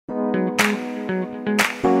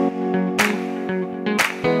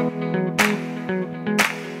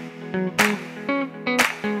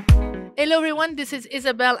Hello everyone, this is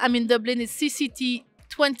Isabel. I'm in Dublin. It's CCT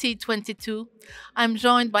 2022. I'm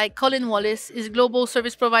joined by Colin Wallace, is Global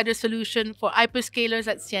Service Provider Solution for Hyperscalers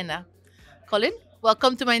at Ciena. Colin,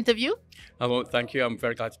 welcome to my interview. Hello, thank you. I'm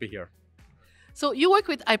very glad to be here. So you work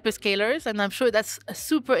with hyperscalers, and I'm sure that's a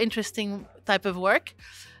super interesting type of work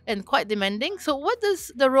and quite demanding. So what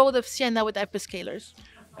is the role of Ciena with hyperscalers?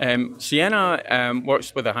 Ciena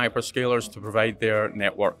works with the hyperscalers to provide their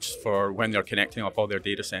networks for when they're connecting up all their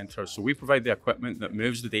data centers. So we provide the equipment that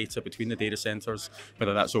moves the data between the data centers,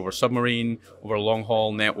 whether that's over submarine, over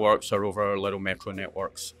long-haul networks, or over little metro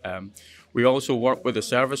networks. We also work with the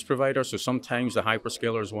service providers, so sometimes the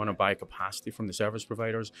hyperscalers want to buy capacity from the service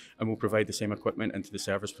providers, and we'll provide the same equipment into the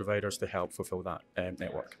service providers to help fulfill that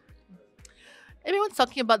network. Everyone's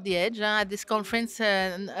talking about the edge at this conference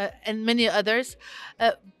and many others.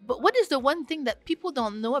 But what is the one thing that people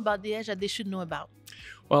don't know about the edge that they should know about?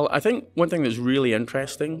 Well, I think one thing that's really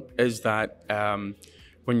interesting is that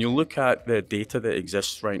when you look at the data that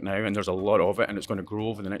exists right now, and there's a lot of it, and it's going to grow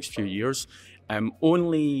over the next few years,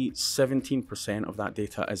 only 17% of that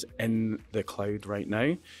data is in the cloud right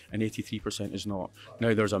now, and 83% is not.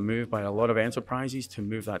 Now, there's a move by a lot of enterprises to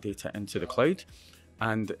move that data into the cloud.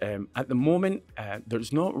 And at the moment,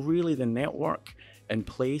 there's not really the network in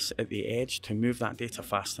place at the edge to move that data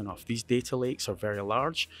fast enough. These data lakes are very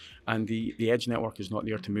large, and the edge network is not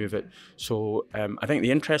there to move it. So I think the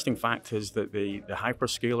interesting fact is that the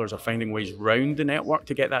hyperscalers are finding ways around the network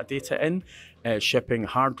to get that data in, shipping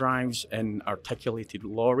hard drives in articulated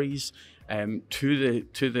lorries to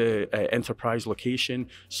the enterprise location,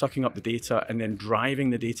 sucking up the data, and then driving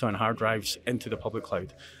the data on hard drives into the public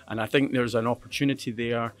cloud. And I think there's an opportunity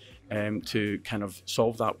there to kind of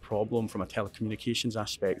solve that problem from a telecommunications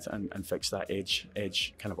aspect and fix that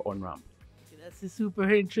edge kind of on-ramp. That's super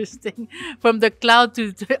interesting. From the cloud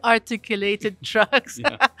to articulated trucks.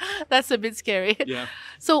 Yeah. That's a bit scary. Yeah.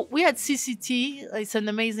 So we had CCT. It's an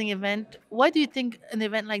amazing event. Why do you think an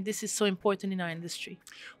event like this is so important in our industry?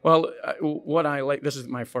 Well, what I like, this is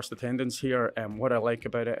my first attendance here, what I like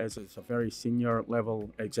about it is it's a very senior level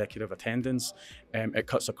executive attendance. It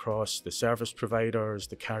cuts across the service providers,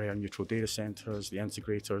 the carrier neutral data centers, the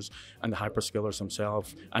integrators, and the hyperscalers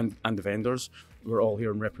themselves, and the vendors. We're all here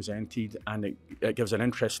and represented, and it gives an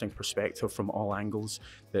interesting perspective from all angles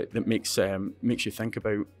that makes you think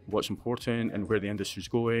about what's important and where the industry's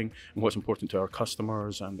going, and what's important to our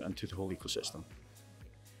customers and to the whole ecosystem.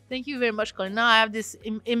 Thank you very much, Colin. Now I have this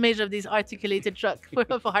image of these articulated truck full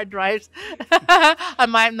of hard drives. I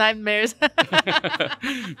might have nightmares.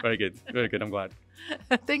 Very good. Very good. I'm glad.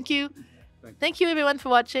 Thank you. Thanks. Thank you, everyone, for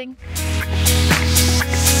watching.